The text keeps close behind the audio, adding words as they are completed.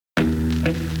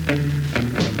Hello,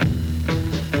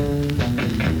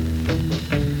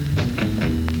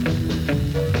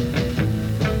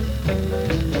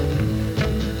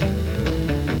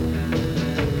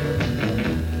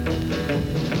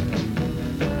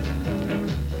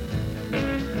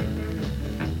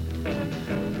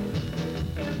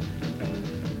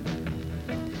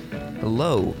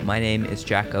 my name is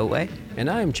Jack Otway, And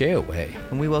I'm Jay Otway.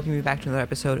 and we welcome you back to another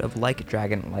episode of Like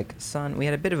Dragon, Like Son. We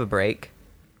had a bit of a break.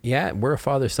 Yeah, we're a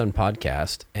father-son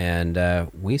podcast,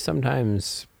 and we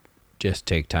sometimes just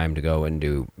take time to go and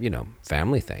do,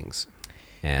 family things.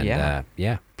 And,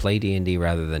 play D&D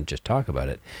rather than just talk about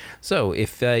it. So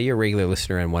if you're a regular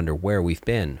listener and wonder where we've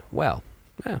been, well,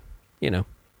 went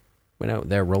out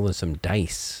there rolling some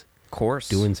dice. Of course.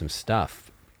 Doing some stuff.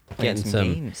 Playing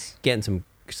some games. Getting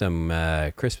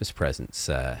some Christmas presents.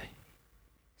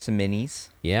 Some minis.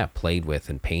 Yeah, played with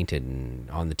and painted and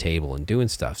on the table and doing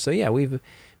stuff. So yeah, we've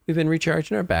been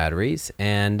recharging our batteries,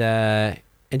 and I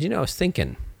was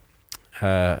thinking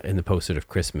in the post of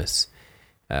Christmas,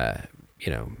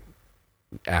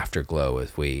 afterglow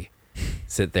as we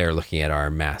sit there looking at our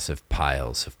massive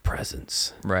piles of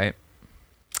presents. Right.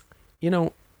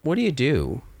 What do you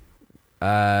do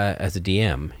as a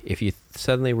DM if you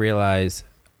suddenly realize,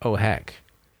 oh heck,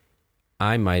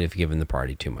 I might have given the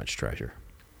party too much treasure?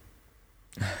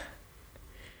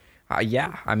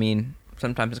 Yeah, I mean,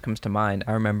 sometimes it comes to mind.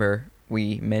 I remember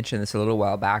we mentioned this a little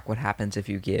while back. What happens if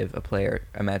you give a player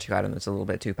a magic item that's a little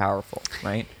bit too powerful,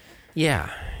 right? Yeah.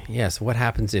 So what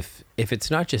happens if it's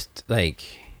not just like,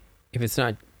 if it's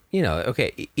not,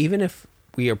 okay, even if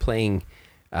we are playing,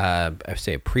 I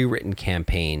say a pre-written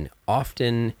campaign,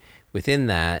 often within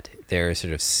that there are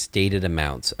sort of stated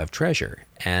amounts of treasure.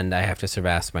 And I have to sort of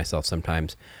ask myself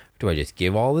sometimes, do I just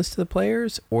give all this to the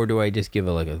players, or do I just give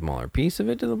a smaller piece of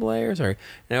it to the players? Or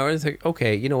it's like,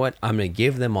 okay, you know what? I'm going to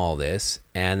give them all this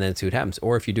and then see what happens.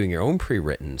 Or if you're doing your own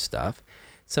pre-written stuff,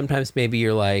 sometimes maybe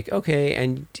you're like, okay,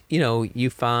 and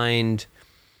you find,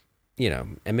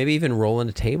 and maybe even rolling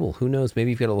a table. Who knows?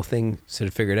 Maybe you've got a little thing sort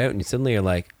of figured out, and you suddenly are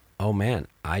like, oh man,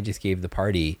 I just gave the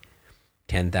party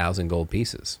 10,000 gold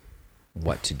pieces.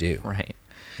 What to do? Right.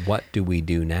 What do we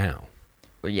do now?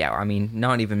 Well, yeah, I mean,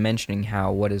 not even mentioning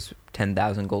what does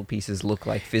 10,000 gold pieces look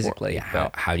like physically.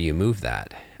 How do you move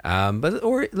that?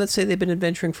 Or let's say they've been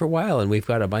adventuring for a while and we've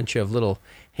got a bunch of little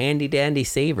handy dandy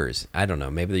savers. I don't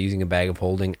know. Maybe they're using a bag of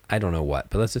holding. I don't know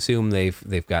what. But let's assume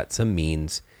they've got some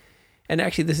means. And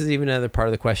actually, this is even another part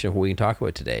of the question of what we can talk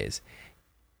about today is,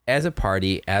 as a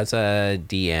party, as a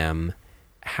DM,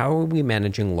 how are we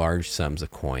managing large sums of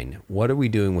coin? What are we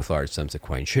doing with large sums of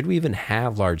coin? Should we even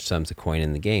have large sums of coin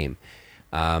in the game?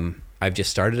 I've just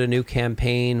started a new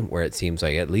campaign where it seems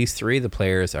like at least 3 of the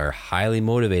players are highly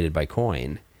motivated by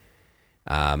coin.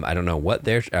 I don't know what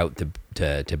they're out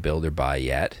to build or buy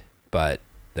yet, but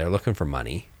they're looking for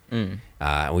money. And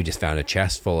we just found a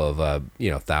chest full of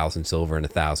 1,000 silver and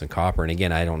 1,000 copper. And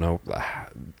again, I don't know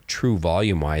true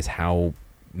volume wise how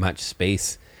much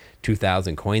space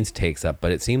 2,000 coins takes up,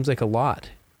 but it seems like a lot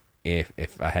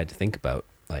if I had to think about,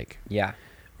 like, Yeah.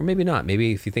 or maybe not.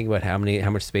 Maybe if you think about how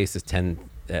much space does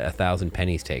 1,000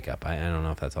 pennies take up, I don't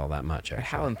know if that's all that much. Actually.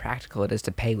 How impractical it is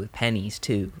to pay with pennies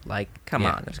too. Like, come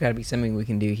on, there's got to be something we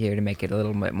can do here to make it a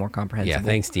little bit more comprehensible. Yeah,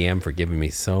 thanks DM for giving me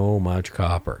so much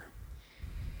copper.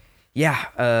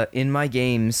 Yeah, in my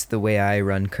games, the way I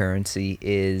run currency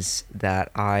is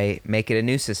that I make it a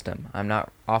new system. I'm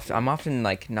often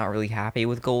like not really happy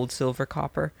with gold, silver,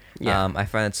 copper. Yeah. I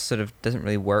find it sort of doesn't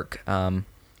really work.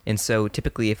 And so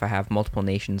typically if I have multiple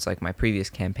nations like my previous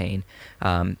campaign,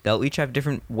 they'll each have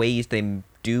different ways they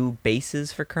do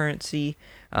bases for currency,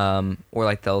 or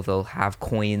like they'll have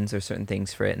coins or certain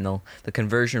things for it, and the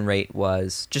conversion rate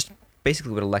was just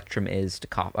basically what Electrum is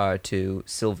to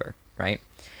silver, right?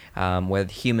 Where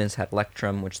the humans had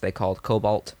Electrum, which they called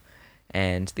Cobalt,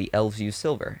 and the elves used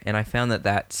silver. And I found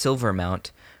that silver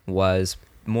amount was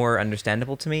more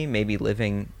understandable to me, maybe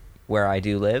living where I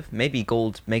do live. Maybe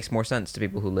gold makes more sense to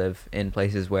people who live in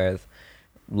places where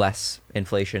less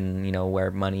inflation,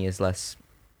 where money is less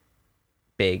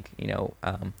big,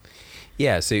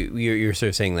 Yeah, so you're sort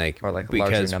of saying or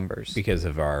larger numbers because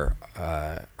of our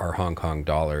Hong Kong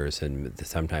dollars, and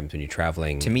sometimes when you're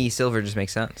traveling. To me, silver just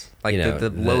makes sense. Like the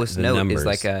lowest note numbers.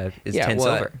 Is 10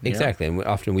 silver. Exactly, and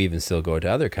often we even still go to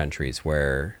other countries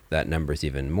where that number is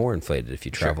even more inflated. If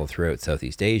you travel throughout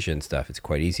Southeast Asia and stuff, it's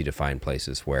quite easy to find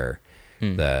places where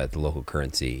the local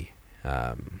currency,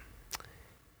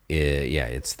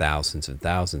 it's thousands and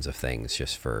thousands of things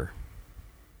just for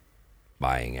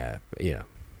buying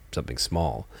something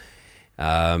small.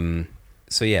 So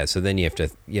then you have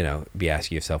to, be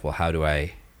asking yourself, well, how do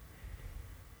I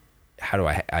how do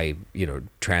I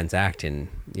transact in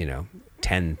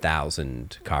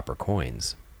 10,000 copper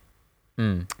coins.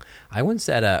 I once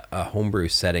had a homebrew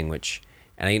setting, which,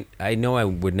 and I know I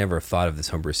would never have thought of this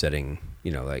homebrew setting,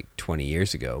 like 20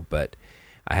 years ago, but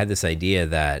I had this idea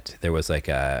that there was like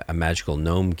a magical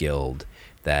gnome guild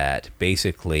that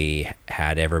basically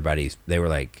had everybody's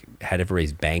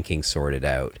banking sorted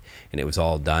out, and it was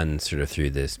all done sort of through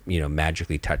this,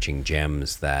 magically touching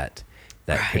gems that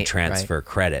could transfer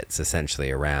credits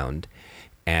essentially around.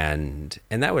 And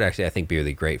that would actually, I think, be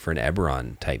really great for an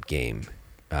Eberron type game.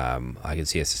 I could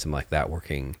see a system like that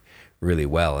working really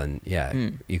well. And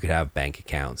you could have bank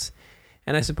accounts.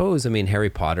 And I suppose, Harry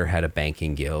Potter had a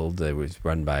banking guild that was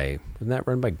wasn't that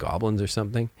run by goblins or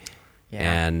something?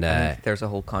 Yeah. And I think there's a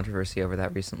whole controversy over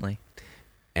that recently.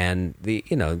 And the,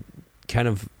 kind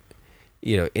of,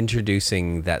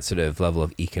 introducing that sort of level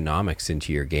of economics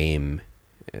into your game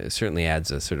certainly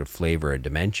adds a sort of flavor, a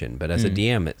dimension. But as a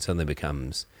DM, it suddenly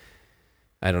becomes,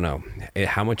 I don't know,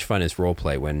 how much fun is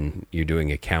roleplay when you're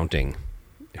doing accounting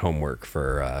homework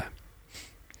for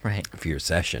your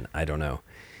session? I don't know.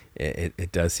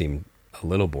 It does seem a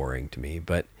little boring to me.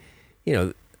 But,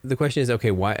 the question is,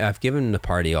 okay, why I've given the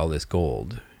party all this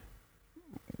gold.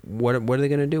 What are they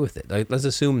going to do with it? Like, let's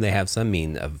assume they have some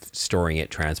mean of storing it,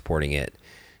 transporting it,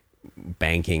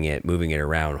 banking it, moving it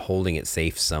around, holding it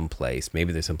safe someplace.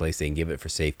 Maybe there's someplace they can give it for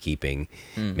safekeeping.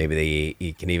 Maybe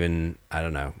you can even, I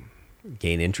don't know,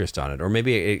 gain interest on it. Or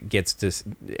maybe it gets just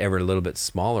ever a little bit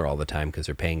smaller all the time because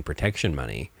they're paying protection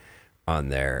money on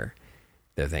their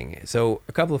thing. So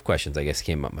a couple of questions, I guess,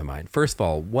 came up in my mind. First of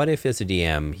all, what if as a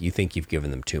DM you think you've given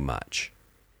them too much?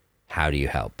 How do you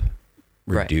help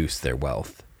reduce their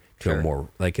wealth to a more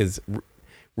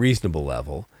reasonable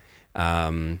level?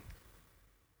 I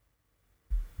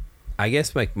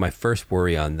guess my first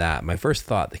worry on that, my first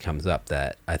thought that comes up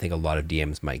that I think a lot of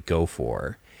DMs might go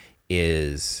for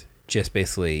is just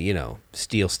basically,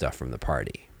 steal stuff from the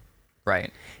party.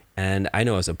 Right. And I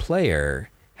know as a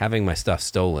player, having my stuff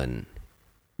stolen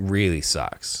really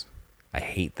sucks. I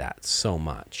hate that so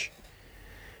much.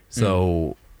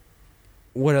 So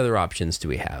what other options do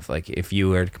we have? Like, if you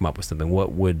were to come up with something,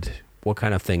 what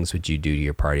kind of things would you do to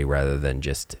your party rather than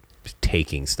just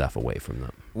taking stuff away from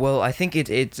them? Well, I think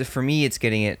it's for me, it's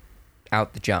getting it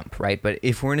out the jump, right? But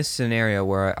if we're in a scenario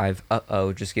where I've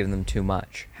just given them too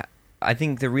much, I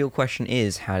think the real question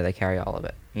is, how do they carry all of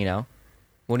it?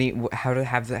 How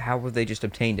have they just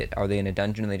obtained it? Are they in a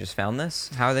dungeon and they just found this?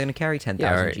 How are they going to carry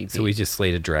 10,000 GP? So we just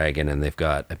slayed a dragon and they've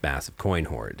got a massive coin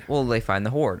hoard. Well, they find the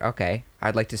hoard. Okay.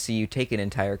 I'd like to see you take an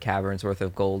entire cavern's worth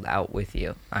of gold out with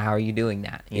you. How are you doing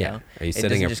that? You know? Are you it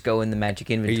doesn't just go in the magic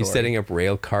inventory. Are you setting up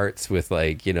rail carts with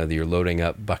you're loading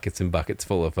up buckets and buckets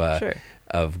full of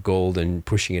of gold and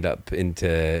pushing it up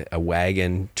into a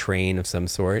wagon train of some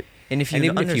sort? And if you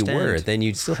even if you were, then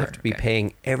you'd still have to be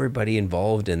paying everybody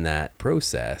involved in that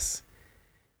process.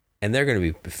 And they're going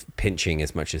to be pinching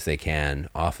as much as they can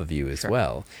off of you as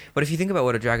well. But if you think about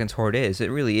what a dragon's hoard is,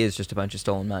 it really is just a bunch of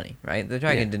stolen money, right? The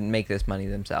dragon didn't make this money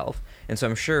themselves. And so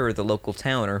I'm sure the local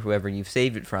town or whoever you've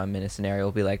saved it from in a scenario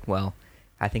will be like, well,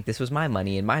 I think this was my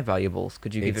money and my valuables.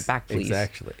 Could you give it back, please?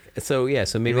 Exactly. So,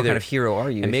 maybe what kind of hero are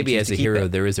you? And maybe as a hero,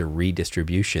 there is a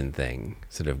redistribution thing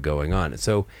sort of going on.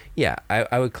 So,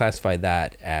 I would classify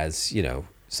that as,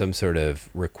 some sort of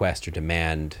request or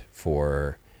demand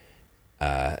for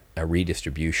a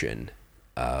redistribution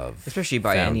of especially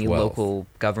by any wealth. Local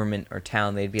government or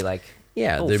town. They'd be like,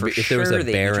 if there was a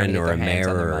baron or a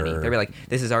mayor, they'd be like,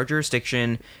 this is our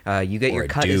jurisdiction. You get your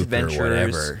cut as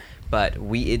adventurers. But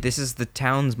this is the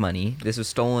town's money. This was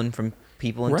stolen from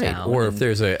people in town. Or if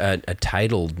there's a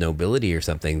titled nobility or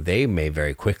something, they may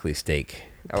very quickly stake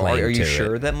claim to it. Are you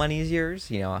sure that money is yours?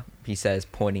 He says,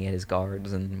 pointing at his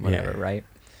guards and whatever, right?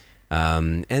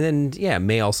 And then,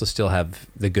 may also still have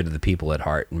the good of the people at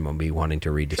heart and will be wanting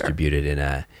to redistribute it in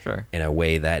a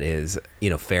way that is,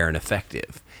 fair and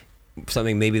effective.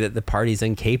 Something maybe that the party's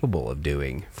incapable of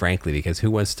doing, frankly, because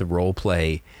who wants to role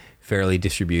play fairly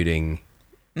distributing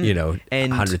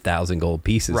 100,000 gold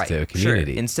pieces to a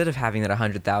community. Instead of having that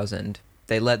 100,000,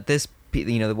 they let this,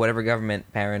 whatever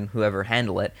government baron, whoever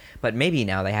handle it. But maybe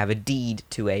now they have a deed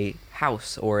to a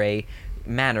house or a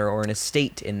manor or an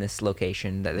estate in this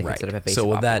location that they can set up a base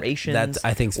of operations. That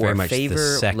I think is very much favor,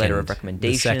 the second letter of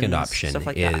recommendation. The second option stuff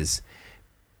like is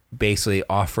basically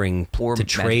offering to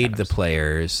trade the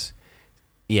players.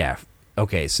 Yeah.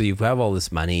 Okay. So you have all this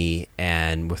money,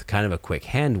 and with kind of a quick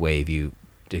hand wave, you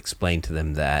explain to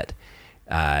them that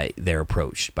they're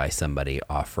approached by somebody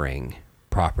offering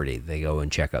property. They go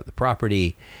and check out the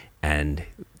property, and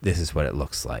this is what it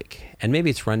looks like. And maybe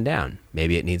it's run down.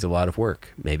 Maybe it needs a lot of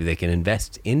work. Maybe they can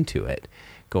invest into it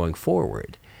going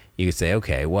forward. You could say,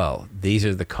 okay, well, these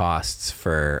are the costs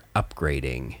for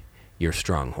upgrading your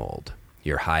stronghold,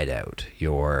 your hideout,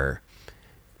 your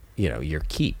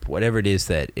keep, whatever it is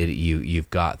that you've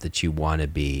got that you want to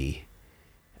be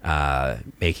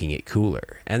making it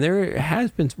cooler. And there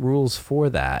has been rules for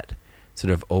that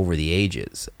sort of over the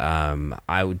ages.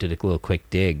 I did a little quick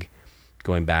dig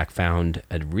going back, found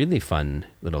a really fun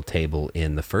little table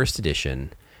in the first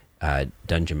edition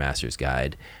Dungeon Master's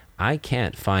Guide. I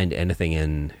can't find anything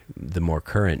in the more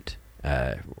current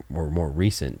or more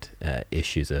recent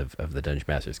issues of the Dungeon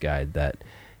Master's Guide that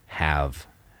have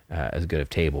as good of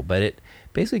table, but it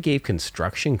basically gave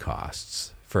construction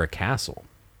costs for a castle.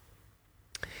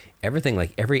 Everything,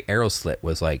 like every arrow slit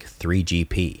was like 3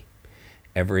 GP.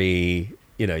 Every,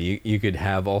 you could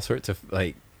have all sorts of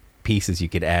like pieces you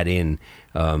could add in,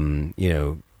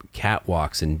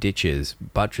 catwalks and ditches,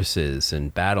 buttresses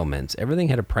and battlements. Everything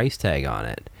had a price tag on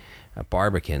it.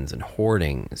 Barbicans and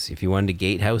hoardings. If you wanted a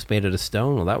gatehouse made out of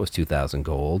stone, well, that was 2,000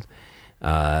 gold.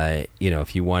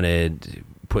 If you wanted to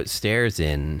put stairs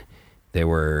in, there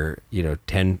were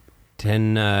 10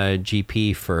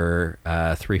 GP for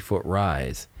a 3-foot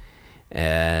rise.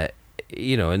 And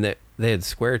they had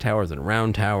square towers and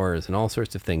round towers and all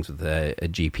sorts of things with a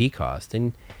GP cost,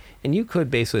 and you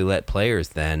could basically let players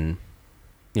then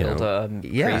build a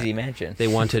crazy mansion. They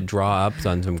want to draw up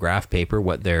on some graph paper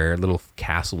what their little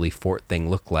castle-y fort thing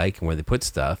looked like and where they put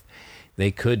stuff.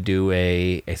 They could do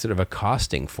a sort of a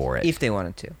costing for it if they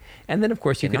wanted to, and then of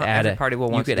course you could add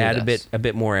a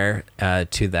bit more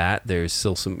to that. There's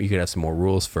still you could have some more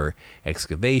rules for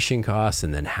excavation costs,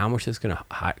 and then how much it's going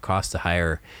to cost to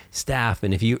hire staff.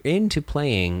 And if you're into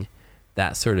playing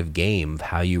that sort of game of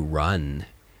how you run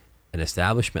an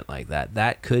establishment like that,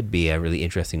 that could be a really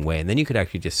interesting way. And then you could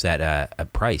actually just set a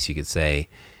price. You could say,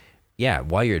 yeah,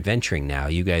 while you're adventuring now,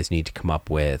 you guys need to come up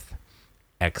with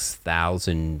X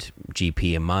thousand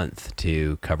GP a month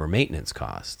to cover maintenance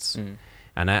costs.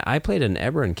 And I played an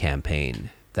Eberron campaign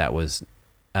that was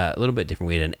a little bit different.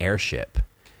 We had an airship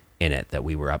in it that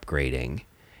we were upgrading,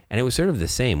 and it was sort of the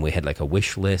same. We had like a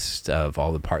wish list of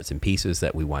all the parts and pieces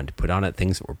that we wanted to put on it,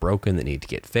 things that were broken that needed to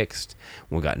get fixed.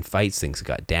 When we got in fights, things that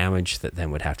got damaged that then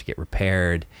would have to get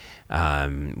repaired. We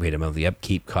had a monthly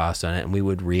upkeep cost on it, and we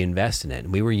would reinvest in it.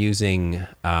 And we were using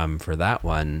for that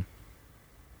one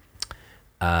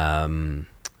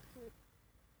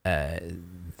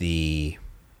the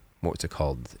what's it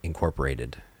called?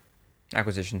 Incorporated.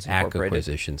 Acquisitions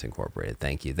Incorporated.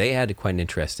 Thank you. They had quite an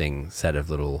interesting set of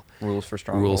little rules for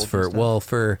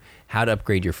for how to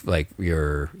upgrade your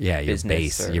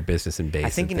business your business and base. I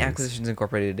think in things. Acquisitions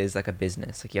Incorporated it is like a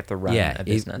business. Like you have to run a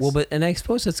business. And I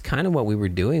suppose that's kind of what we were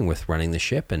doing with running the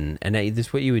ship, and this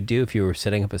is what you would do if you were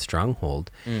setting up a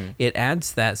stronghold. It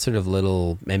adds that sort of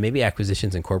little, and maybe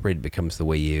Acquisitions Incorporated becomes the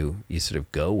way you sort of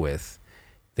go with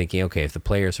thinking, okay, if the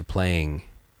players are playing,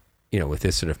 with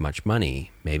this sort of much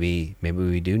money, maybe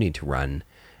we do need to run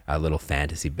a little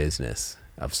fantasy business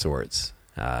of sorts,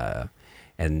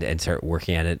 and start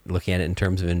looking at it in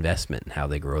terms of investment and how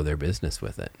they grow their business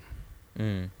with it.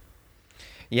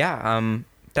 Yeah,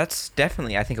 that's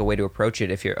definitely, I think, a way to approach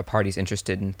it if a party's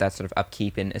interested in that sort of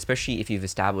upkeep, and especially if you've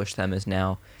established them as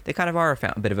now, they kind of are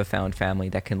a bit of a found family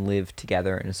that can live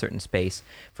together in a certain space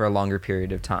for a longer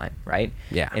period of time, right?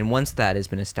 Yeah. And once that has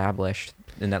been established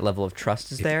and that level of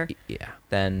trust is there,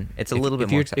 then it's a little bit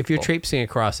more acceptable. If you're traipsing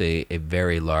across a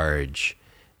very large,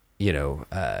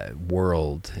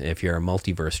 world, if you're a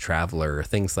multiverse traveler or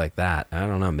things like that, I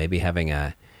don't know, maybe having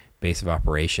a base of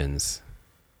operations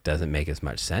doesn't make as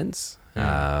much sense.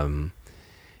 And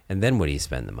then what do you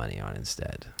spend the money on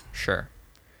instead? Sure.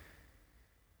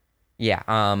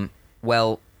 Yeah.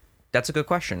 Well, that's a good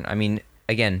question. I mean,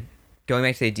 again, going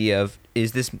back to the idea of,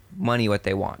 is this money what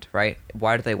they want, right?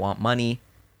 Why do they want money?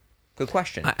 Good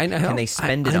question. Can they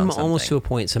spend it on something? I'm almost to a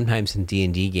point sometimes in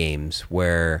D&D games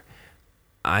where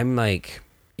I'm like,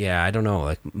 yeah, I don't know,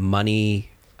 like money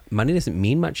doesn't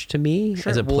mean much to me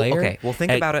as a player. Okay, well,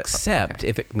 think about it. Except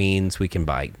if it means we can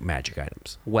buy magic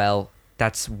items. Well,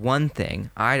 that's one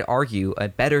thing. I'd argue a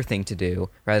better thing to do,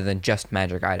 rather than just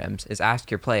magic items, is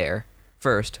ask your player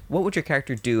first, what would your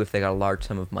character do if they got a large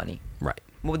sum of money? Right.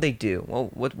 What would they do? Well,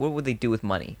 what would they do with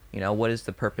money? What is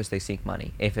the purpose they seek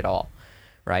money, if at all?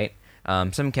 Right?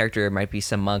 Some character might be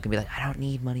some monk and be like, I don't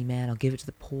need money, man. I'll give it to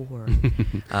the poor.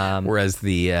 Whereas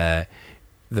the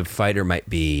fighter might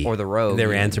be, or the rogue,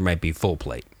 their answer might be full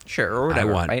plate. Sure, or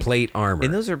whatever. I want right? plate armor.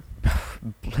 And those are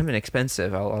blimmin'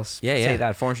 expensive. I'll Yeah, say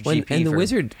that 400 GP. And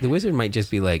for, the wizard might just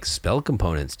be like spell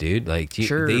components, dude. Like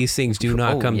Sure. these things do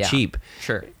not Oh, come yeah. cheap.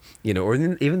 Sure. You know, or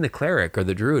even the cleric or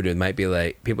the druid, it might be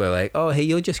like people are like, oh, hey,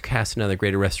 you'll just cast another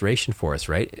greater restoration for us,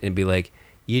 right? And be like,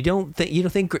 you don't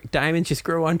think diamonds just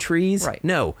grow on trees? Right.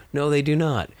 No, they do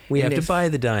not. We And have to buy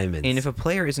the diamonds. And if a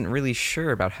player isn't really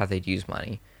sure about how they'd use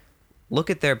money, look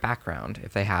at their background,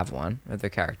 if they have one, of their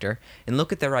character, and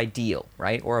look at their ideal,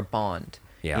 right? Or a bond.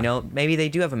 Yeah. You know, maybe they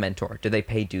do have a mentor. Do they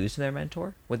pay dues to their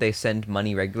mentor? Would they send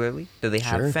money regularly? Do they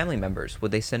have Sure. family members?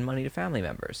 Would they send money to family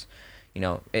members? You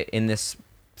know, in this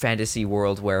fantasy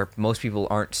world where most people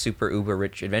aren't super uber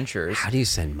rich adventurers, how do you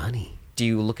send money? do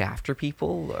you look after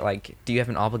people? Like, do you have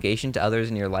an obligation to others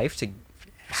in your life to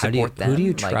support them? Who do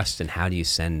you Like, trust, and how do you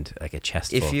send like a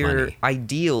chest full if of your money?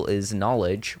 ideal is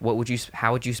knowledge,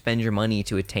 how would you spend your money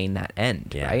to attain that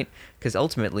end, Yeah. right? Because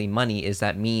ultimately money is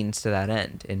that means to that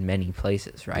end in many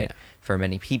places, right? Yeah. For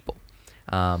many people.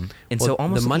 And Well, so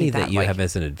almost the money looking at that you like, have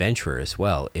as an adventurer as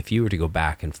well. If you were to go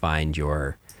back and find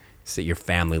your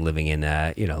family living in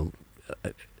a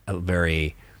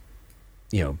very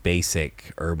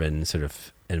basic urban sort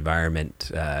of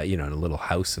environment, in a little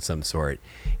house of some sort,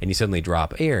 and you suddenly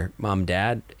drop, here, mom,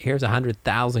 dad, here's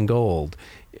 100,000 gold,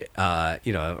 or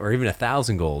even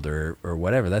 1,000 gold or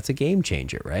whatever. That's a game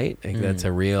changer, right? Like that's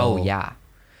a real. oh yeah.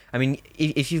 I mean,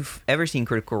 if you've ever seen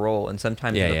Critical Role, and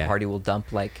sometimes Yeah, the yeah. party will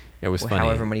dump like It was funny.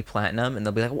 however many platinum, and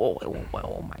they'll be like, whoa,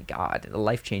 oh my god,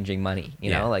 life-changing money,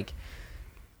 you Yeah. know, like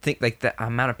think like the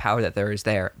amount of power that there is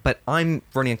there. But I'm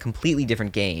running a completely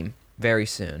different game very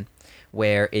soon,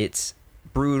 where it's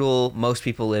brutal. Most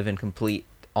people live in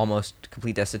almost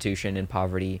complete destitution and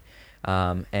poverty,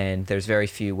 and there's very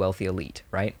few wealthy elite,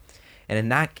 right? And in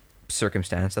that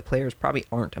circumstance, the players probably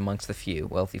aren't amongst the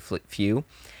wealthy few,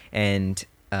 and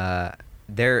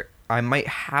I might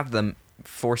have them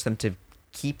force them to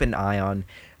keep an eye on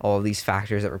all of these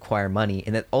factors that require money,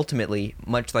 and that ultimately,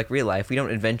 much like real life, we don't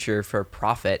adventure for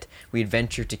profit. We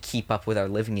adventure to keep up with our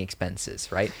living expenses,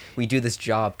 right? We do this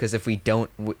job because if we don't,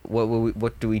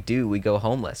 what do? We go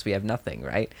homeless. We have nothing,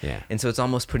 right? Yeah. And so it's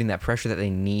almost putting that pressure that they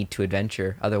need to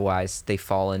adventure. Otherwise, they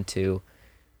fall into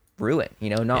ruin,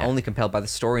 not Yeah. only compelled by the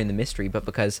story and the mystery, but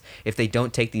because if they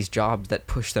don't take these jobs that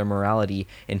push their morality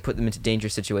and put them into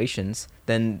dangerous situations,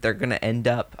 then they're going to end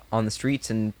up on the streets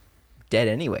and dead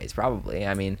anyways, probably.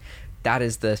 I mean, that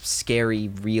is the scary,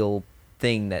 real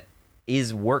thing that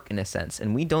is work in a sense.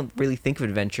 And we don't really think of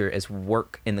adventure as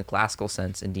work in the classical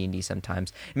sense in D&D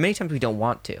sometimes. And many times we don't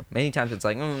want to. Many times it's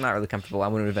like, I'm not really comfortable. I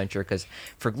want to adventure because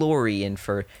for glory and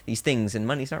for these things, and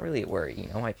money's not really at worry,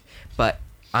 but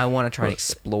I want to try and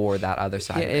explore that other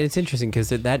side. Yeah, of it. it's interesting because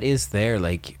that is there.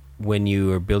 Like when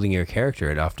you are building your character,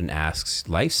 it often asks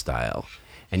lifestyle,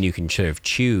 and you can sort of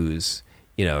choose.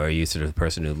 Are you sort of the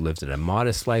person who lives in a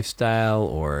modest lifestyle,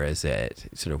 or is it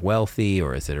sort of wealthy,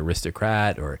 or is it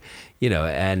aristocrat, or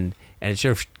and it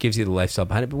sort of gives you the lifestyle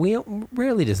behind it. But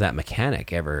rarely does that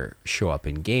mechanic ever show up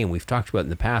in game. We've talked about in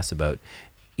the past about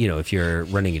if you're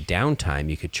running a downtime,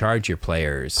 you could charge your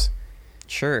players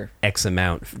Sure. X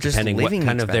amount, Just depending what living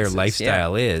kind of their expenses,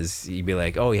 lifestyle is. You'd be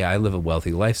like, oh yeah, I live a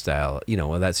wealthy lifestyle.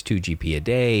 Well, that's 2 GP a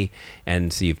day,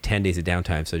 and so you have 10 days of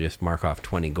downtime. So just mark off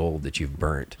 20 gold that you've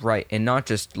burnt. Right, and not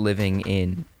just living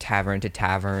in tavern to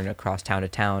tavern, across town to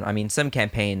town. I mean, some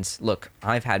campaigns, look,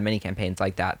 I've had many campaigns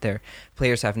like that. Their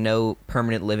players have no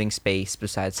permanent living space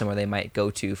besides somewhere they might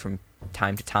go to from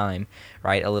time to time,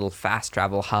 right? A little fast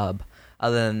travel hub.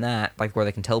 Other than that, like where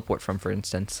they can teleport from, for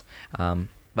instance.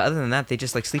 But other than that, they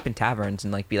just like sleep in taverns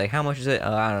and like be like, how much is it?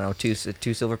 I don't know, two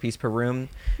silver piece per room.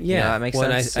 Yeah, that makes well,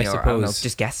 sense. I I don't know, suppose-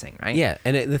 just guessing, right? Yeah,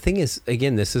 and the thing is,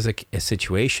 again, this is a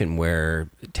situation where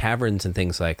taverns and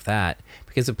things like that,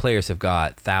 because the players have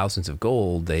got thousands of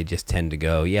gold, they just tend to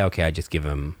go, yeah, okay, I just give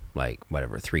them like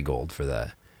whatever 3 gold for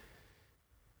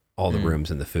all the rooms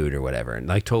and the food or whatever, and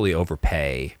like totally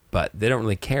overpay, but they don't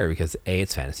really care because A,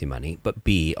 it's fantasy money, but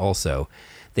B, also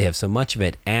they have so much of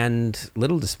it and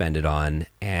little to spend it on,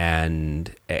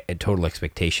 and a total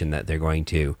expectation that they're going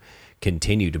to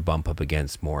continue to bump up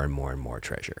against more and more and more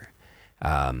treasure.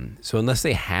 So unless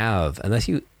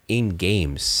you in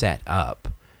game set up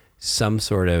some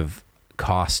sort of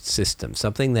cost system,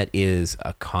 something that is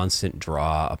a constant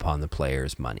draw upon the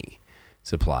player's money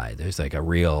supply, there's like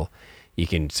you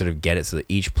can sort of get it so that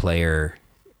each player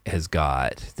has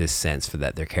got this sense for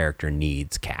that their character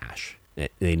needs cash.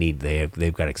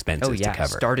 They've got expenses to cover.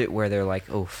 Start it where they're like,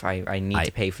 oh, I need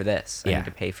to pay for this. I Yeah. need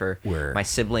to pay for Where- my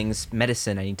siblings'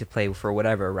 medicine. I need to pay for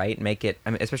whatever, right? Make it,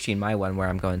 I mean, especially in my one where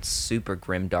I'm going super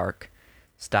grim dark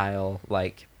style,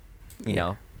 like,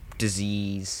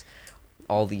 disease,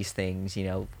 all these things,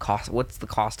 what's the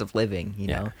cost of living,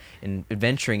 know, and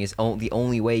adventuring is the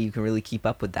only way you can really keep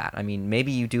up with that. I mean,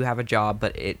 maybe you do have a job,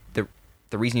 but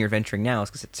the reason you're adventuring now is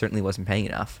because it certainly wasn't paying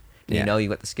enough. You know, you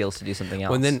got the skills to do something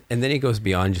else. Well, and then it goes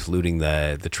beyond just looting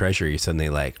the treasure. You're suddenly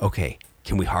like, okay,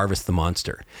 can we harvest the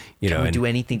monster? Can we do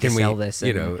anything to sell this?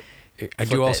 I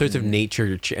do all sorts of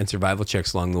nature and survival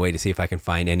checks along the way to see if I can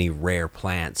find any rare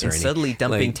plants. And suddenly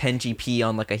dumping 10 GP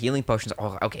on like a healing potion.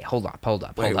 Oh, okay, hold up.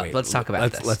 Wait. Let's talk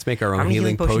about this. Let's make our own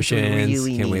healing potions.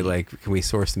 Can we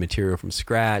source the material from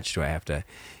scratch? Do I have to?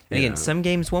 Again, some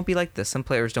games won't be like this. Some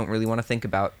players don't really want to think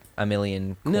about a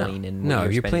million coin and no.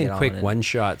 If you're playing quick one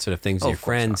shot sort of things with your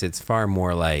friends, it's far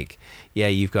more like, yeah,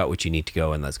 you've got what you need to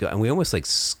go and let's go. And we almost like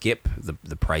skip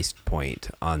the price point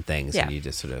on things, and you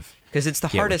just sort of. Because it's the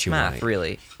hardest math,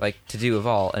 really, like to do of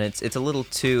all, and it's a little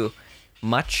too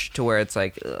much to where it's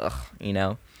like, ugh, I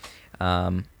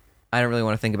don't really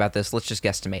want to think about this. Let's just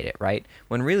guesstimate it, right?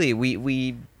 When really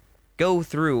we go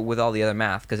through with all the other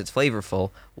math because it's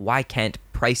flavorful. Why can't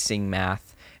pricing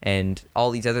math and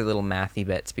all these other little mathy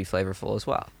bits be flavorful as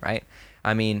well, right?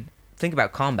 I mean, think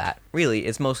about combat. Really,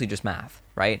 it's mostly just math,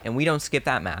 right? And we don't skip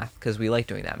that math because we like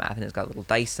doing that math, and it's got little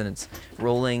dice and it's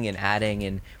rolling and adding,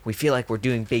 and we feel like we're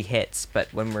doing big hits.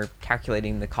 But when we're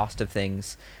calculating the cost of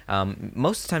things,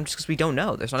 most of the time just because we don't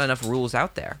know, there's not enough rules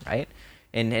out there, right?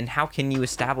 And how can you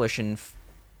establish and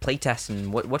playtest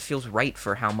and what feels right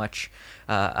for how much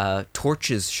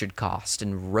torches should cost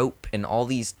and rope and all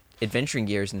these adventuring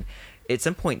gears? And at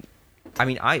some point, I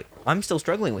mean, I'm still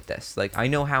struggling with this. Like, I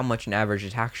know how much an average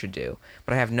attack should do,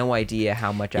 but I have no idea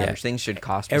how much average things should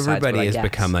cost. Everybody has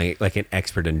become like an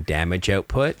expert in damage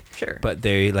output. Sure. But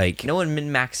they like... No one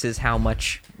min-maxes how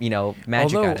much,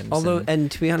 magic items.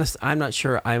 And to be honest, I'm not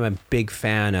sure I'm a big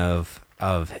fan of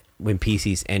when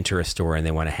PCs enter a store and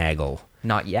they want to haggle.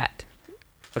 Not yet.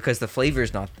 Because the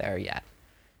flavor's not there yet.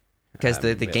 Because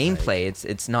the gameplay,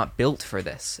 it's not built for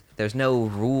this. There's no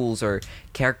rules or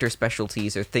character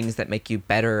specialties or things that make you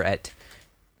better at,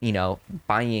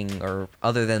 buying, or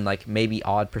other than like maybe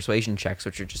odd persuasion checks,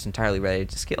 which are just entirely related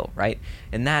to skill, right?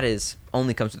 And that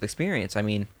only comes with experience. I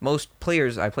mean, most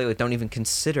players I play with don't even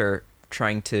consider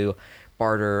trying to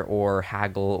barter or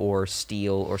haggle or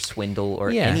steal or swindle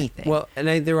or anything. Well,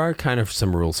 and there are kind of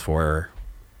some rules for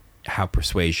how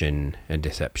persuasion and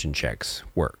deception checks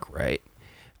work, right?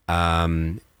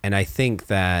 And I think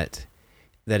that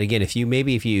again, if you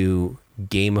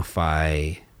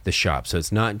gamify the shop, so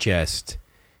it's not just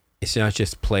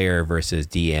player versus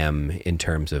DM in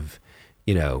terms of,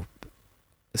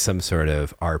 some sort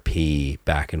of RP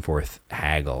back and forth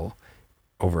haggle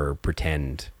over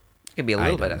pretend. It could be a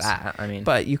little bit of that. I mean,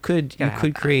 but you could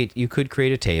create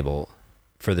a table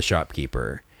for the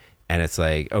shopkeeper, and it's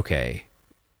like, okay,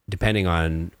 depending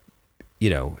on,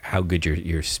 how good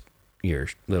your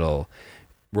little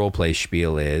role play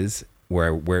spiel is,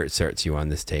 where it starts you on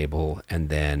this table, and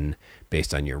then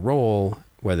based on your role,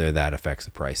 whether that affects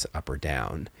the price up or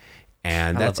down.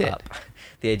 And that's it.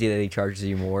 The idea that he charges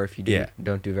you more if you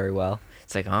don't do very well.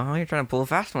 It's like, oh, you're trying to pull a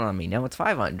fast one on me. Now it's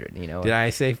 500, Did I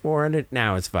say 400?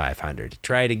 Now it's 500.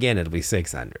 Try it again, it'll be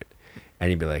 600. And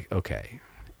you'd be like, okay.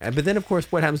 But then, of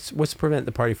course, what happens? What's to prevent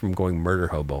the party from going murder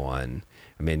hobo on?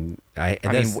 I mean,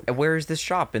 where is this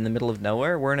shop? In the middle of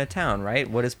nowhere? We're in a town, right?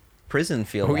 What does prison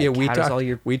feel like? Yeah, we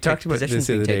talked about this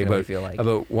the other day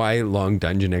about why long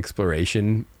dungeon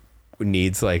exploration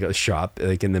needs like a shop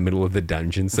like in the middle of the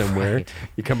dungeon somewhere. Right.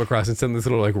 You come across and some this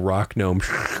little like rock gnome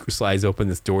slides open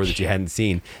this door that you hadn't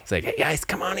seen. It's like, hey guys,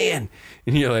 come on in.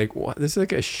 And you're like, what? This is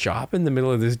like a shop in the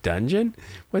middle of this dungeon?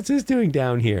 What's this doing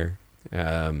down here?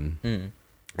 And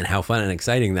how fun and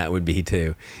exciting that would be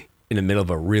to, in the middle of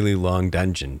a really long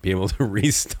dungeon, be able to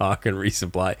restock and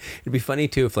resupply. It'd be funny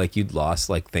too if like you'd lost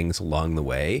like things along the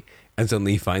way and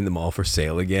suddenly you find them all for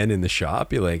sale again in the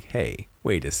shop. You're like, hey,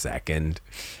 wait a second.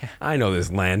 I know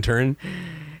this lantern.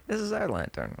 This is our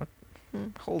lantern.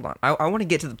 Hold on. I want to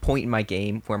get to the point in my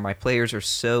game where my players are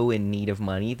so in need of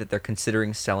money that they're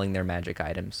considering selling their magic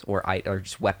items or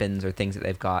just weapons or things that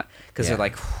they've got. Because they're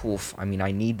like, oof, I mean,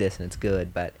 I need this and it's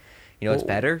good, but it's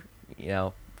better?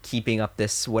 Keeping up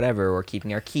this whatever, or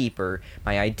keeping our keep, or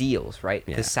my ideals, right?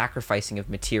 The sacrificing of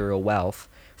material wealth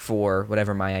for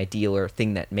whatever my ideal or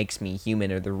thing that makes me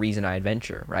human or the reason I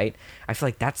adventure, right? I feel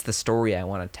like that's the story I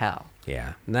want to tell.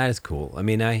 Yeah, that is cool. I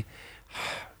mean,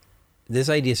 this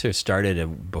idea sort of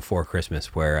started before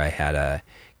Christmas, where I had a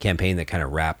campaign that kind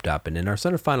of wrapped up, and in our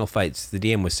sort of final fights, the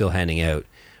DM was still handing out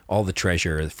all the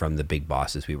treasure from the big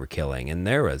bosses we were killing, and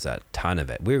there was a ton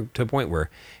of it. We were to a point where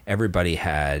everybody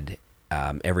had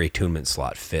every attunement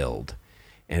slot filled.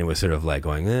 and it was sort of like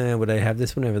going, would I have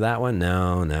this one over that one?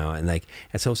 No. And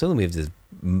so suddenly we have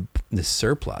this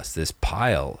surplus, this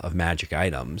pile of magic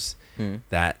items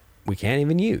that we can't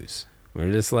even use.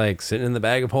 We're just like sitting in the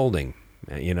bag of holding,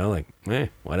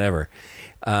 whatever.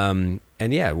 And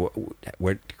yeah,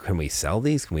 where can we sell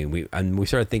these? And we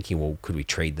started thinking, well, could we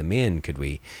trade them in? Could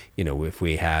we, if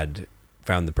we had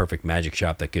found the perfect magic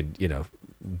shop that could,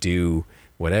 do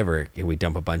whatever, can we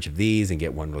dump a bunch of these and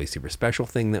get one really super special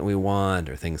thing that we want,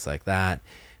 or things like that.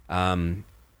 And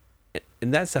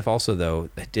that stuff also, though,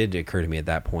 that did occur to me at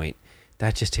that point,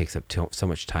 that just takes up so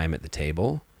much time at the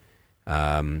table.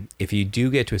 If you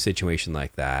do get to a situation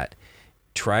like that,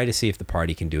 try to see if the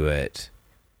party can do it,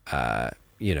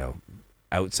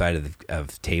 outside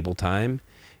of table time.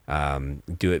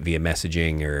 Do it via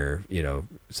messaging, or,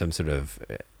 some sort of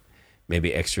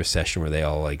maybe extra session where they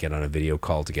all like get on a video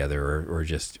call together, or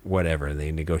just whatever, and they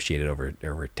negotiate it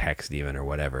over text even, or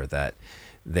whatever, that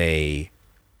they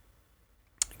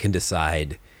can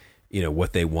decide,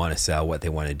 what they want to sell, what they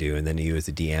want to do. And then you as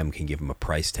a DM can give them a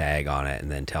price tag on it,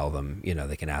 and then tell them,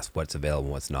 they can ask what's available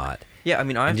and what's not. Yeah. I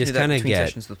mean, I have to do that between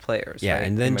sessions with players. Yeah. Right?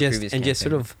 And then just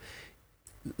sort of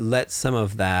let some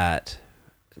of that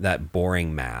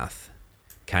boring math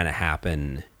kind of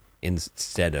happen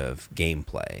instead of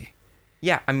gameplay.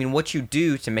 Yeah, I mean, what you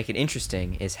do to make it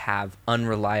interesting is have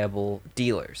unreliable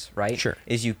dealers, right? Sure.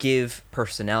 Is you give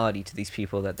personality to these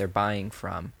people that they're buying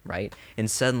from, right?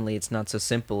 And suddenly it's not so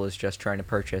simple as just trying to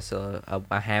purchase a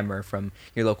hammer from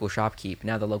your local shopkeep.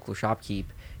 Now the local shopkeep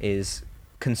is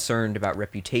concerned about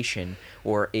reputation,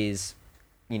 or is,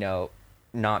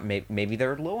 not maybe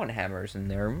they're low on hammers, and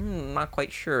they're not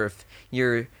quite sure if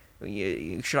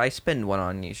should I spend one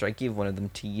on you? Should I give one of them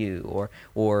to you?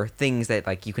 Or things that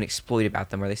like you can exploit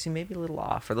about them, where they seem maybe a little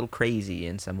off or a little crazy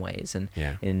in some ways.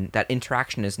 And that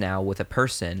interaction is now with a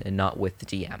person and not with the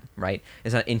DM, right?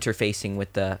 It's not interfacing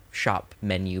with the shop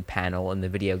menu panel in the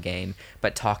video game,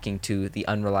 but talking to the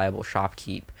unreliable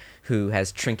shopkeep who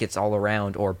has trinkets all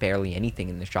around or barely anything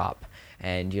in the shop.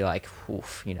 And you're like,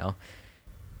 oof,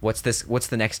 what's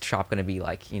the next shop going to be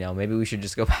like? Maybe we should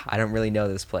just go, I don't really know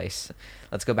this place.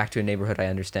 Let's go back to a neighborhood I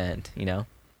understand,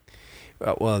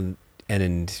 Well,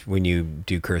 and when you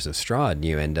do Curse of Strahd and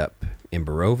you end up in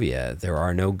Barovia, there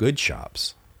are no good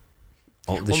shops.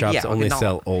 The shops only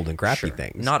sell old and crappy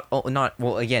things.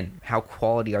 Well, again, how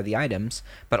quality are the items,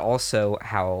 but also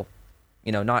how,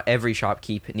 not every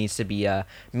shopkeep needs to be a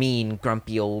mean,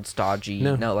 grumpy, old, stodgy.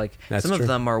 No, like some of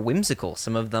them are whimsical.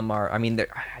 Some of them are,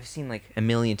 I've seen like a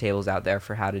million tables out there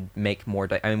for how to make more,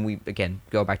 we, again,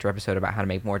 go back to our episode about how to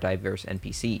make more diverse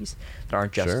NPCs that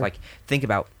aren't just like, think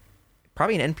about,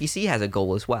 probably an NPC has a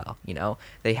goal as well,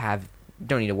 They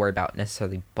don't need to worry about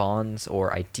necessarily bonds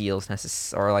or ideals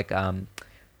or like,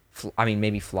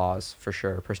 maybe flaws for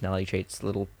sure, personality traits,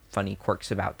 little funny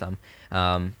quirks about them.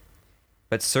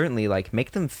 But certainly, like,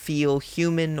 make them feel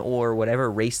human, or whatever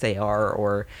race they are,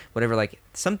 or whatever, like,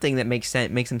 something that makes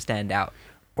them stand out.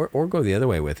 Or go the other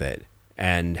way with it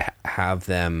and have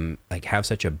them, like, have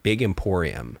such a big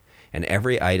emporium, and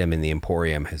every item in the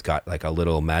emporium has got, like, a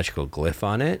little magical glyph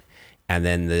on it, and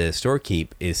then the storekeep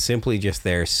is simply just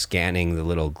there scanning the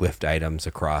little glyphed items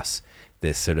across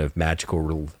this sort of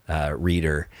magical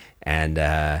reader, and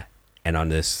on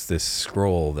this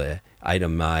scroll, the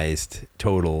itemized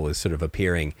total is sort of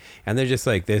appearing, and they're just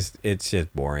like this. It's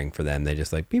just boring for them. They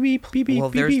just like beep beep beep beep.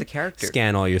 Well, beep, there's beep, the character.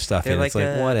 Scan all your stuff, and it's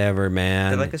like whatever, man.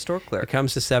 They're like a store clerk. It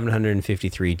comes to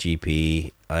 753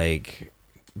 GP. Like,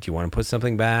 do you want to put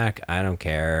something back? I don't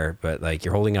care, but like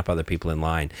you're holding up other people in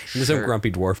line. There's some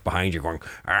grumpy dwarf behind you going,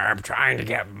 "I'm trying to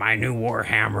get my new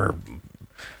Warhammer."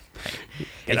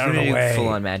 Get out of the way. Full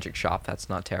on magic shop. That's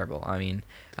not terrible.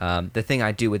 The thing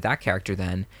I do with that character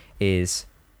then is,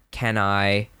 can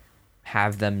I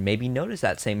have them maybe notice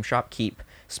that same shopkeep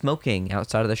smoking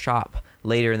outside of the shop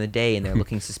later in the day, and they're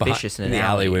looking suspicious in the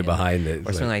alleyway behind it,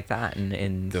 or something like that,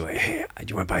 and they're like, "Hey, do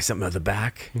you want to buy something out the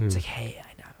back?" It's like, "Hey,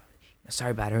 I know,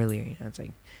 sorry about earlier." It's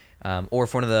like, or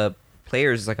if one of the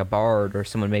players is like a bard or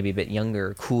someone maybe a bit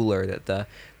younger, cooler, that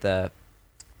the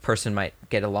person might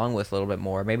get along with a little bit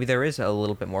more. Maybe there is a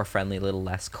little bit more friendly, a little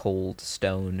less cold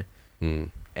stone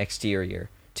exterior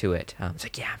to it. It's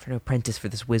like, yeah, I'm trying to apprentice for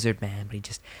this wizard man,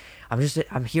 but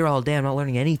I'm here all day, I'm not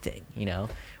learning anything,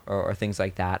 or things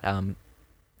like that.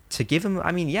 To give him,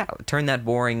 turn that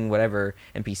boring whatever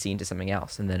NPC into something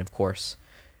else. And then of course,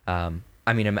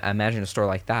 imagine a store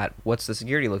like that. What's the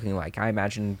security looking like? I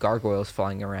imagine gargoyles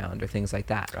flying around or things like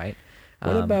that, right?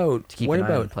 What about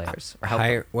players?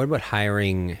 What about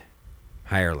hiring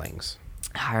hirelings?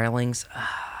 Hirelings.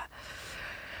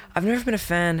 I've never been a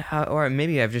fan, or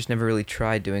maybe I've just never really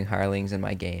tried doing hirelings in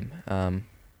my game.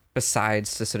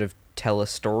 besides to sort of tell a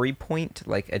story point,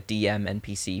 like a DM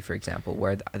NPC, for example,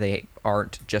 where they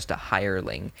aren't just a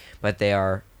hireling, but they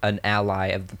are an ally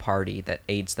of the party that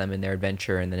aids them in their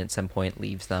adventure and then at some point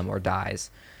leaves them or dies.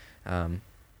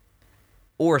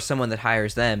 Or someone that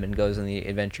hires them and goes on the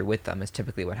adventure with them is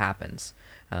typically what happens.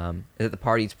 That the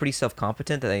party is pretty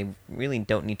self-competent, that they really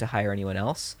don't need to hire anyone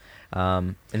else,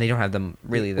 and they don't have them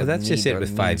really. Well, that's just it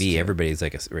with 5e. To. Everybody's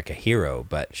like a hero,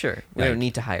 but sure, we don't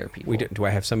need to hire people. Do I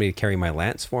have somebody to carry my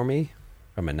lance for me?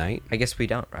 I'm a knight. I guess we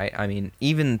don't, right? I mean,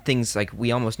 even things like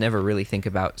we almost never really think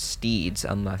about steeds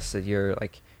unless you're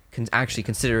like actually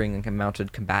considering like a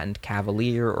mounted combatant,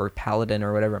 cavalier or paladin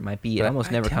or whatever it might be. It almost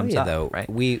never comes up, though, right?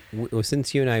 We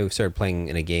since you and I started playing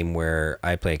in a game where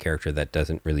I play a character that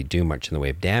doesn't really do much in the way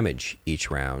of damage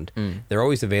each round. They're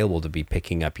always available to be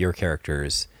picking up your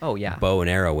character's bow and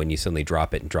arrow when you suddenly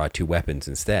drop it and draw 2 weapons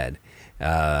instead,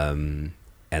 and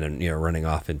running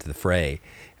off into the fray.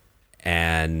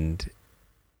 And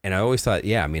I always thought,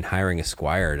 hiring a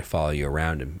squire to follow you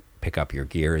around and pick up your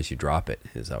gear as you drop it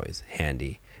is always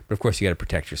handy. But of course, you got to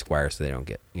protect your squire so they don't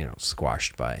get,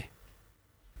 squashed by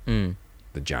the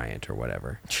giant or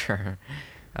whatever. Sure.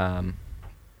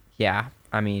 Yeah.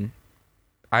 I mean,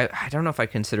 I don't know if I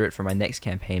consider it for my next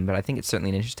campaign, but I think it's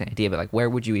certainly an interesting idea. But like, where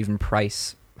would you even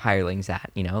price hirelings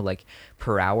at? Like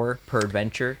per hour, per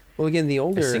adventure? Well, again,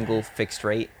 a single fixed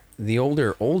rate. The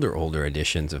older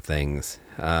editions of things.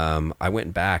 I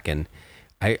went back and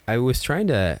I was trying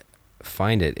to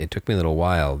find it. It took me a little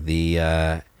while.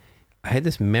 I had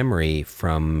this memory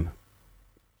from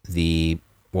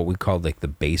what we called like the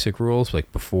basic rules,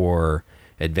 like before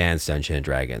Advanced Dungeons and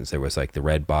Dragons. There was like the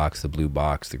red box, the blue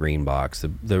box, the green box.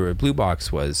 The blue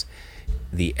box was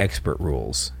the expert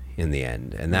rules in the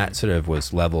end, and that sort of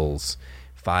was levels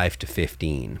 5 to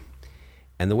 15.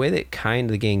 And the way that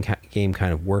the game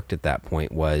kind of worked at that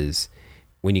point was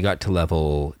when you got to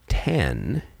level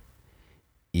 10,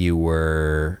 you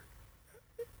were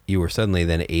suddenly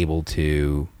then able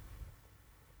to.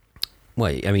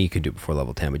 Well, I mean, you could do it before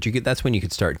level 10, but that's when you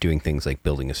could start doing things like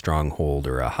building a stronghold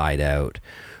or a hideout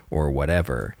or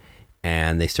whatever.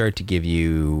 And they started to give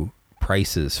you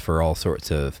prices for all sorts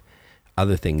of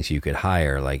other things you could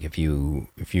hire. Like if you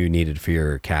needed for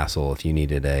your castle, if you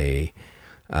needed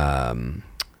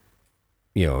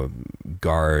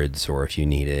guards, or if you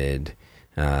needed,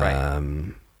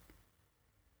 Right.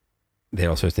 they had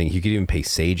all sorts of things. You could even pay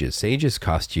sages. Sages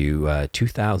cost you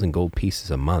 2,000 gold pieces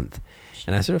a month.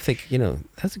 And I sort of think,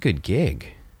 that's a good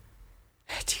gig.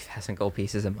 2,000 gold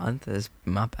pieces a month is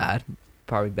not bad.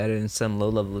 Probably better than some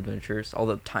low-level adventures.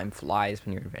 Although time flies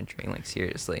when you're adventuring. Like,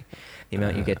 seriously. The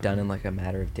amount you get done in, like, a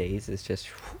matter of days is just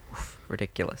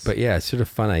ridiculous. But, yeah, it's sort of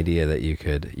a fun idea that you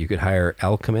could hire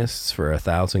alchemists for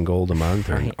 1,000 gold a month,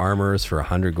 or armorers for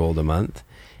 100 gold a month,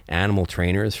 animal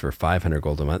trainers for 500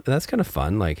 gold a month. And that's kind of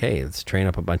fun. Like, hey, let's train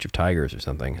up a bunch of tigers or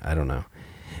something. I don't know.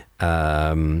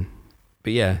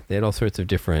 But yeah, they had all sorts of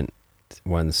different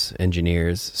ones.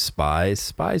 Engineers, spies.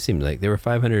 Spies seemed like they were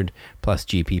 500 plus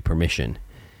GP per mission.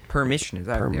 Per mission, is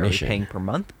that? Per Are you mission. paying per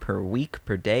month, per week,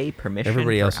 per day, per mission?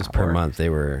 Everybody else was per hour? month. They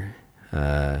were.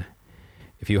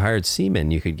 If you hired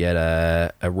seamen, you could get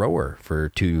a rower for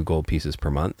 2 gold pieces per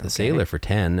month, a sailor for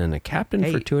 10, and a captain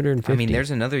for 250. I mean,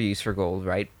 there's another use for gold,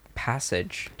 right?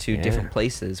 Passage to different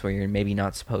places where you're maybe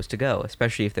not supposed to go,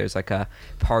 especially if there's like a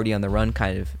party on the run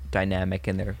kind of dynamic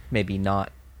and they're maybe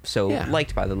not so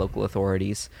liked by the local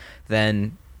authorities,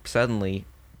 then suddenly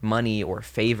money or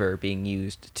favor being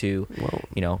used to,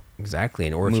 exactly.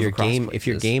 And or move if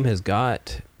your game has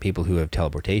got people who have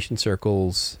teleportation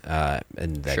circles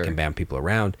and that can bam people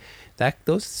around,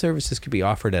 those services could be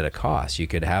offered at a cost. You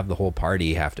could have the whole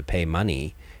party have to pay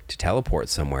money to teleport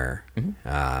somewhere,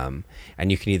 and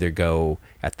you can either go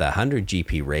at the 100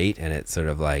 GP rate, and it's sort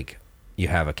of like you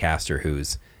have a caster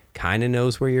who's kind of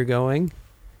knows where you're going,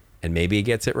 and maybe he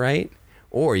gets it right,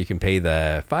 or you can pay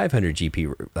the 500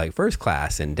 GP like first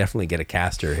class and definitely get a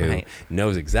caster who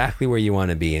knows exactly where you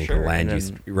want to be and can land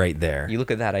you right there. You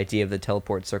look at that idea of the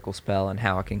teleport circle spell and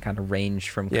how it can kind of range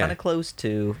from kind of close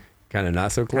to kind of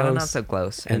not so close. Kind of not so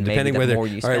close. And depending maybe the whether, more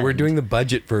you spend, all right, we're doing the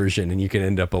budget version, and you can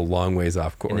end up a long ways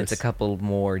off course. And it's a couple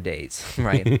more days,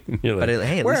 right? But at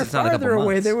least it's not a couple farther months.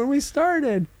 away than when we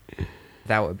started.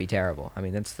 That would be terrible. I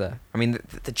mean,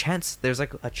 the chance. There's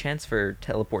like a chance for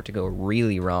teleport to go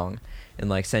really wrong, and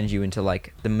like send you into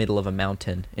like the middle of a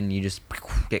mountain, and you just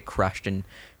get crushed and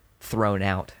thrown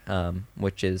out,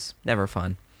 which is never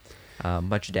fun.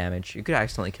 Bunch of damage. You could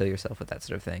accidentally kill yourself with that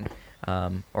sort of thing,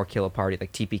 or kill a party.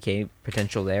 Like TPK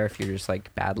potential there if you're just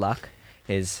like bad luck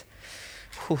is,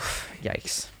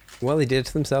 yikes. Well, they did it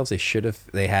to themselves. They should have.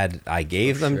 They had. I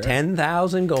gave them sure.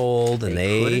 10,000 gold, and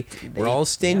they were all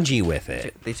stingy with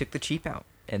it. They took the cheap out,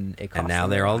 and it cost And now them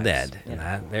they're their all lives. dead.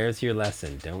 Yeah. And there's your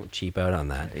lesson. Don't cheap out on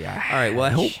that. Yeah. All right. Well, I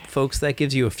hope, folks, that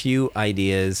gives you a few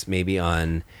ideas maybe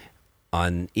on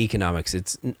economics.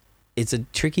 It's a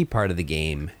tricky part of the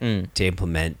game to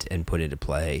implement and put into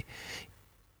play.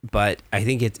 But I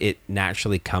think it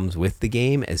naturally comes with the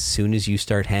game as soon as you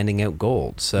start handing out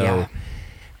gold. So Yeah.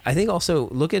 I think also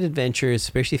look at adventures,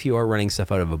 especially if you are running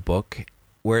stuff out of a book,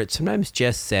 where it sometimes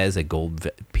just says a gold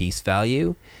piece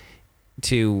value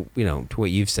to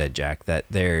what you've said, Jack, that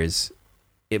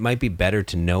it might be better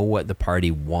to know what the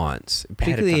party wants,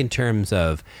 particularly in terms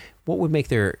of what would make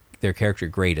their character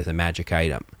great as a magic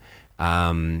item.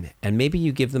 And maybe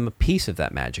you give them a piece of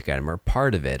that magic item or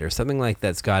part of it or something like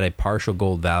that's got a partial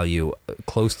gold value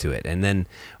close to it. And then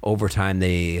over time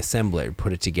they assemble it or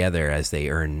put it together as they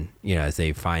earn, as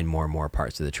they find more and more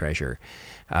parts of the treasure.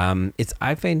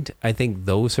 I think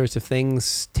those sorts of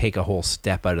things take a whole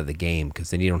step out of the game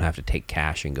because then you don't have to take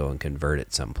cash and go and convert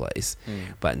it someplace.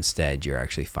 But instead you're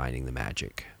actually finding the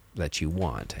magic that you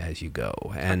want as you go.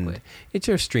 And it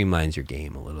sort of streamlines your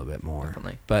game a little bit more.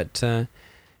 Definitely. But,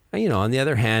 on the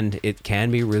other hand, it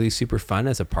can be really super fun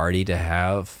as a party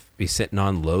to be sitting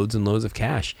on loads and loads of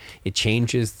cash. It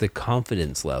changes the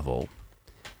confidence level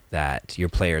that your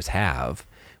players have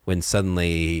when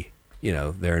suddenly,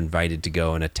 they're invited to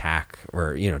go and attack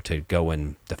or, to go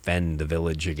and defend the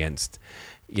village against,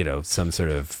 some sort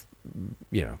of,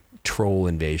 troll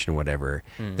invasion or whatever.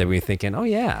 That we're thinking, oh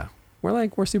yeah,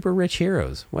 we're super rich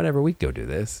heroes. Whatever, we go do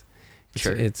this.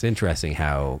 Sure. It's interesting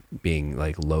how being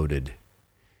like loaded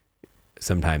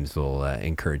sometimes will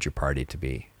encourage your party to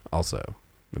be also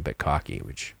a bit cocky,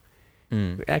 which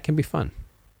that can be fun.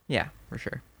 Yeah, for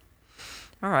sure.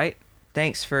 All right.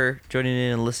 Thanks for joining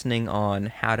in and listening on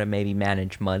how to maybe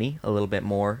manage money a little bit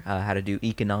more, how to do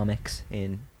economics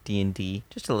in D&D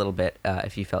just a little bit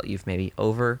if you felt you've maybe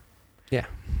overpriced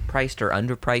or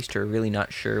underpriced or really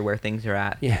not sure where things are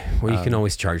at. Yeah, well, you can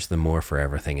always charge them more for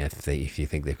everything if you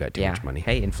think they've got too much money.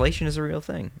 Hey, inflation is a real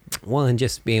thing. Well, and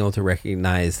just being able to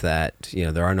recognize that,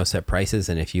 there are no set prices,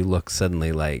 and if you look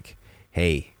suddenly like,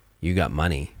 hey, you got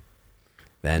money,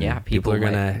 then people are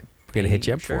gonna hit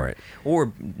you up for it.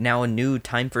 Or now a new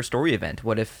time for story event.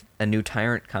 What if a new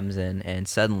tyrant comes in and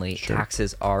suddenly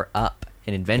taxes are up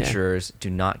and adventurers do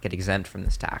not get exempt from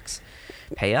this tax?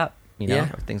 Pay up. Or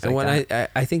things like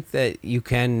that. I think that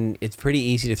it's pretty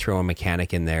easy to throw a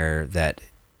mechanic in there that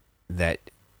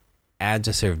adds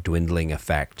a sort of dwindling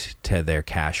effect to their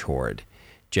cash hoard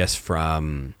just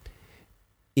from,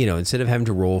 instead of having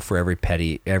to roll for every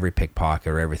pickpocket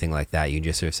or everything like that, you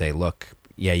just sort of say, look,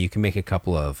 yeah, you can make a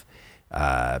couple of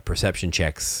perception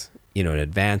checks, in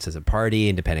advance as a party,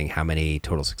 and depending how many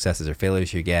total successes or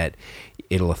failures you get,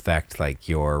 it'll affect like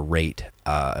your rate,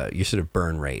 your sort of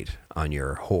burn rate on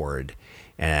your hoard,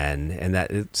 and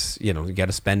that it's you got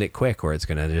to spend it quick or it's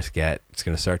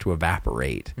gonna start to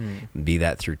evaporate, be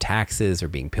that through taxes or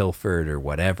being pilfered or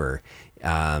whatever.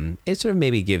 It sort of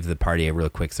maybe give the party a real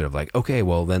quick sort of like, okay,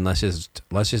 well then let's just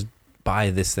buy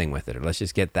this thing with it, or let's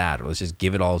just get that, or let's just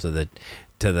give it all to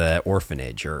the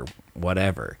orphanage or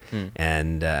whatever,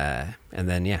 and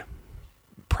then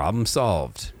problem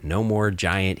solved. No more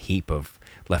giant heap of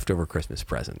leftover Christmas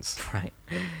presents. Right.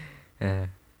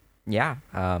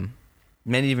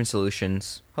 Many different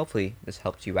solutions. Hopefully this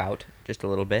helped you out just a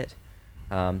little bit.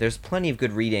 There's plenty of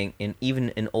good reading even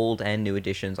in old and new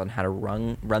editions on how to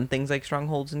run things like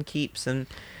strongholds and keeps and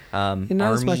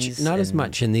armies. Not as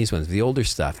much in these ones. The older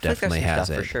stuff definitely has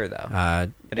it for sure,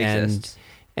 though. It exists.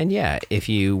 And yeah, if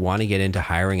you want to get into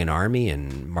hiring an army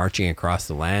and marching across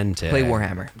the land to play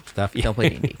Warhammer stuff, don't play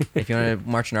D&D. If you want to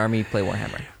march an army, play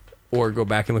Warhammer. Or go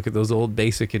back and look at those old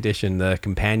basic edition. The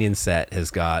companion set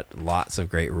has got lots of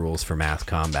great rules for mass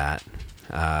combat.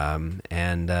 I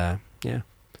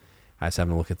was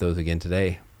having to look at those again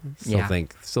today.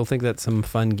 Still think that's some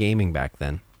fun gaming back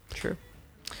then. True.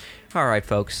 All right,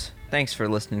 folks. Thanks for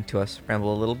listening to us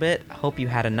ramble a little bit. Hope you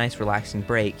had a nice relaxing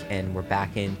break, and we're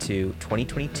back into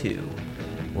 2022.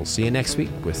 We'll see you next week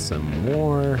with some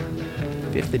more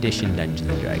 5th edition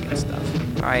Dungeons & Dragons stuff.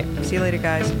 All right. See you later,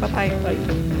 guys. Bye-bye.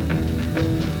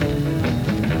 Bye.